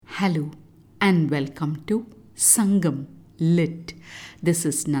Hello and welcome to Sangam Lit. This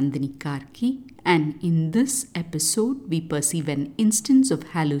is Nandini Karki, and in this episode we perceive an instance of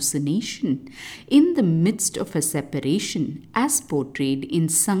hallucination in the midst of a separation as portrayed in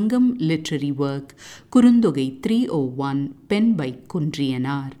Sangam literary work Kurundogai 301 penned by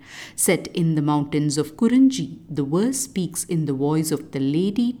Kundriyanar. Set in the mountains of Kurunji, the verse speaks in the voice of the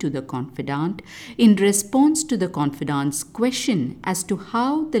lady to the confidant in response to the confidant's question as to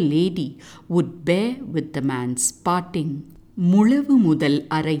how the lady would bear with the man's parting. முழவு முதல்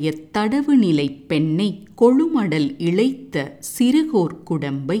அறைய தடவு நிலை பெண்ணை கொழுமடல் இழைத்த சிறுகோர்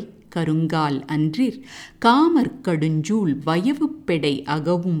குடம்பை கருங்கால் அன்றிற் காமற் கடுஞ்சூள் வயவுப்பெடை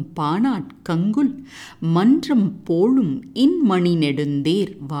அகவும் பாணாட் கங்குல் மன்றம் போலும் இன்மணி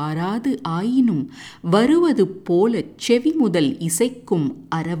நெடுந்தேர் வாராது ஆயினும் வருவது போலச் செவிமுதல் இசைக்கும்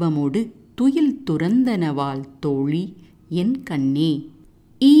அரவமொடு துயில் துறந்தனவாள் தோழி என் கண்ணே.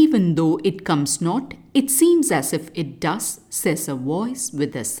 Even though it comes not, it seems as if it does, says a voice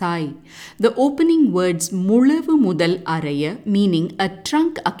with a sigh. The opening words Mulavu Mudal Araya, meaning a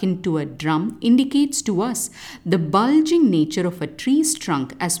trunk akin to a drum, indicates to us the bulging nature of a tree's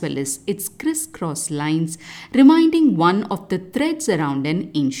trunk as well as its crisscross lines, reminding one of the threads around an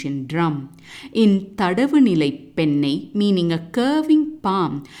ancient drum. In Tadavu Nilai Pennai, meaning a curving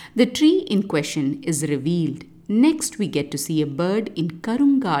palm, the tree in question is revealed. Next, we get to see a bird in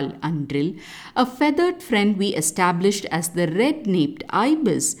Karungal Andril, a feathered friend we established as the red-naped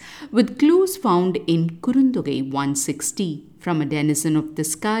ibis, with clues found in Kurundogai 160. From a denizen of the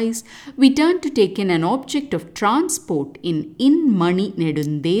skies, we turn to take in an object of transport in Mani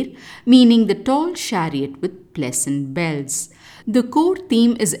Nedundir, meaning the tall chariot with pleasant bells. The core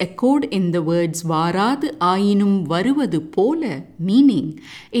theme is echoed in the words Varadu Ayinum Varuvadu Pola, meaning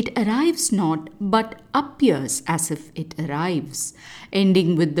it arrives not but appears as if it arrives.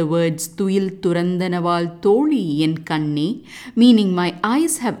 Ending with the words Tuyil Turandanaval Tholi en Kanne, meaning my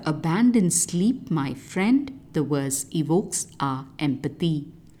eyes have abandoned sleep, my friend. The verse evokes our empathy.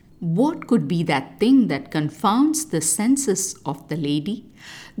 What could be that thing that confounds the senses of the lady?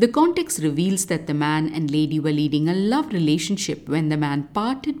 The context reveals that the man and lady were leading a love relationship when the man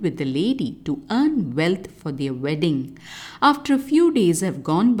parted with the lady to earn wealth for their wedding. After a few days have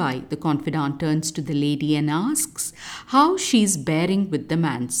gone by, the confidant turns to the lady and asks how she is bearing with the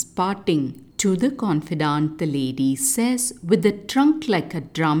man's parting. To the confidant, the lady says, with a trunk like a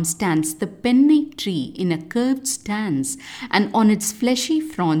drum stands the pennate tree in a curved stance, and on its fleshy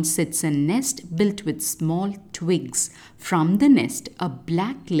frond sits a nest built with small twigs. From the nest, a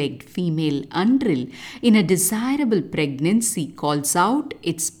black-legged female undril in a desirable pregnancy calls out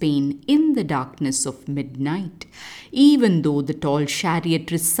its pain in the darkness of midnight. Even though the tall chariot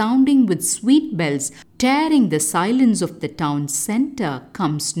resounding with sweet bells, tearing the silence of the town centre,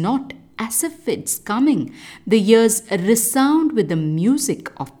 comes not as if it's coming, the ears resound with the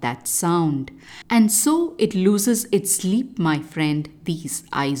music of that sound. And so it loses its sleep, my friend, these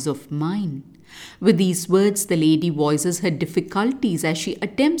eyes of mine. With these words, the lady voices her difficulties as she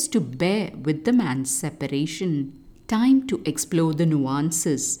attempts to bear with the man's separation. Time to explore the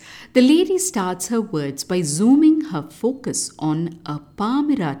nuances. The lady starts her words by zooming her focus on a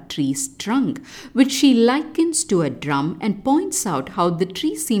palmyra tree's trunk, which she likens to a drum, and points out how the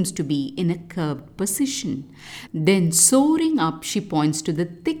tree seems to be in a curved position. Then, soaring up, she points to the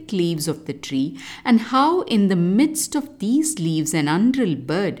thick leaves of the tree and how in the midst of these leaves an undril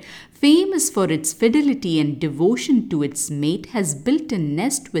bird, famous for its fidelity and devotion to its mate, has built a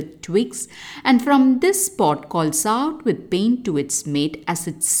nest with twigs, and from this spot calls out with pain to its mate as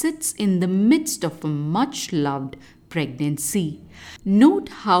it sits in the midst of a much-loved pregnancy. Note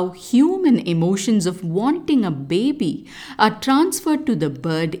how human emotions of wanting a baby are transferred to the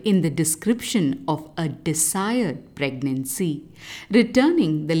bird in the description of a desired pregnancy.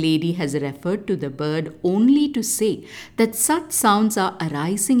 Returning, the lady has referred to the bird only to say that such sounds are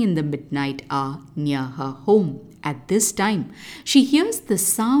arising in the midnight hour near her home. At this time, she hears the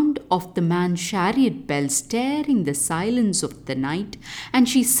sound of the man's chariot bells tearing the silence of the night, and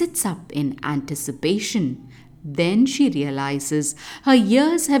she sits up in anticipation. Then she realizes her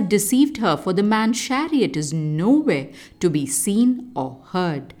ears have deceived her, for the man's chariot is nowhere to be seen or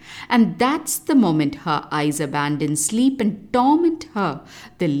heard. And that's the moment her eyes abandon sleep and torment her,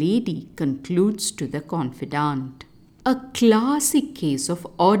 the lady concludes to the confidant. A classic case of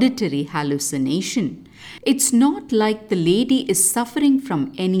auditory hallucination. It's not like the lady is suffering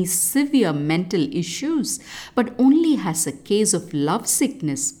from any severe mental issues, but only has a case of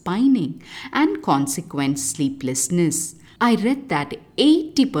lovesickness, pining, and consequent sleeplessness. I read that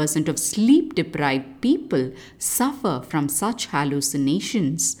 80% of sleep deprived people suffer from such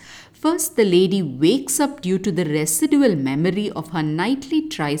hallucinations. First, the lady wakes up due to the residual memory of her nightly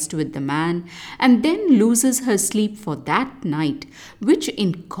tryst with the man and then loses her sleep for that night, which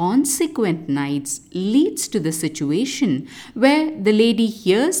in consequent nights leads to the situation where the lady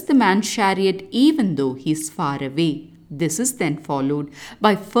hears the man's chariot even though he is far away. This is then followed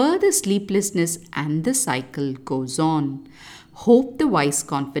by further sleeplessness and the cycle goes on. Hope the wise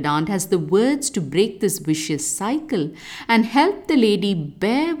confidant has the words to break this vicious cycle and help the lady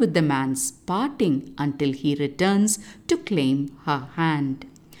bear with the man's parting until he returns to claim her hand.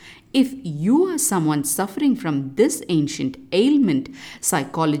 If you are someone suffering from this ancient ailment,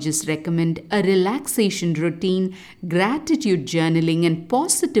 psychologists recommend a relaxation routine, gratitude journaling, and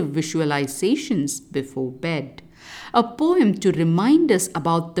positive visualizations before bed. A poem to remind us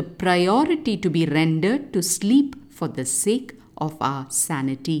about the priority to be rendered to sleep for the sake of our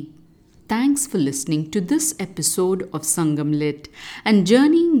sanity. Thanks for listening to this episode of Sangam Lit and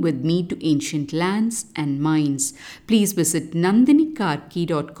journeying with me to ancient lands and minds. Please visit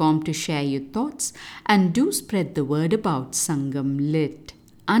nandinikarki.com to share your thoughts and do spread the word about Sangam Lit.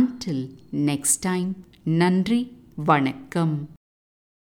 Until next time, Nandri Vanakkam.